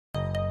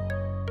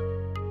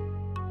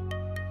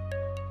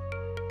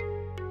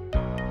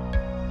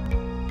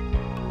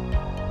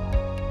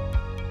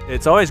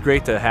It's always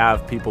great to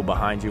have people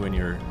behind you when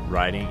you're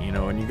riding, you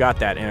know, and you got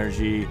that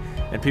energy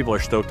and people are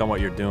stoked on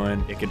what you're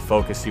doing. It can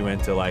focus you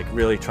into like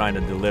really trying to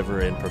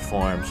deliver and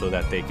perform so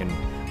that they can,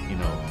 you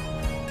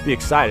know, be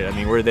excited. I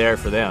mean, we're there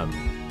for them.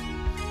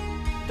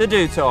 The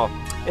Do Tour.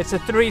 It's a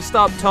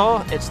 3-stop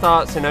tour. It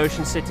starts in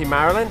Ocean City,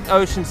 Maryland.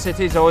 Ocean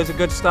City is always a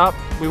good stop.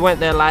 We went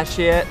there last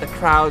year. The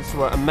crowds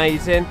were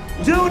amazing.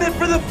 Doing it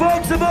for the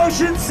folks of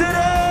Ocean City!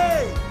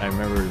 I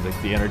remember like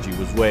the energy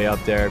was way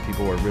up there.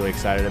 People were really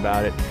excited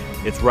about it.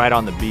 It's right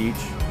on the beach.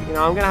 You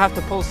know, I'm gonna have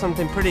to pull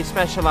something pretty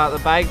special out of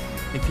the bag.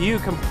 If you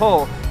can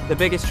pull the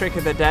biggest trick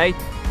of the day,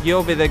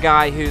 you'll be the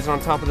guy who's on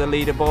top of the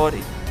leaderboard.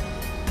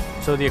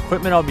 So the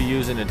equipment I'll be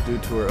using at Do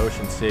Tour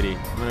Ocean City,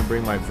 I'm gonna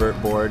bring my vert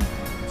board.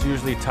 It's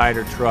usually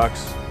tighter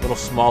trucks, a little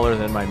smaller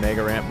than my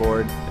Mega Ramp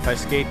board. If I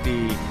skate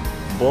the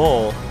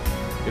Bull,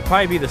 it'd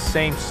probably be the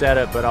same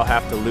setup, but I'll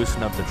have to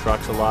loosen up the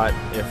trucks a lot.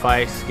 If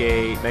I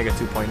skate Mega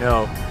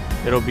 2.0,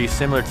 it'll be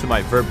similar to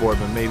my vert board,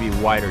 but maybe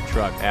wider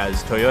truck.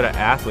 As Toyota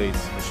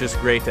athletes, it's just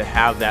great to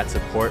have that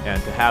support,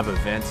 and to have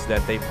events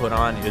that they put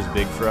on is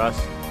big for us.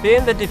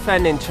 Being the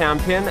defending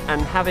champion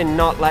and having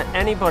not let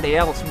anybody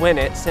else win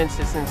it since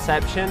its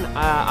inception,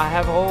 I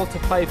have all to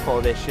play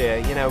for this year.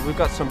 You know, we've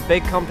got some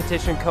big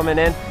competition coming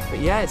in, but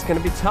yeah, it's going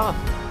to be tough.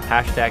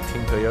 Hashtag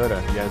Team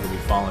Toyota. You guys will be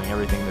following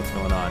everything that's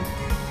going on.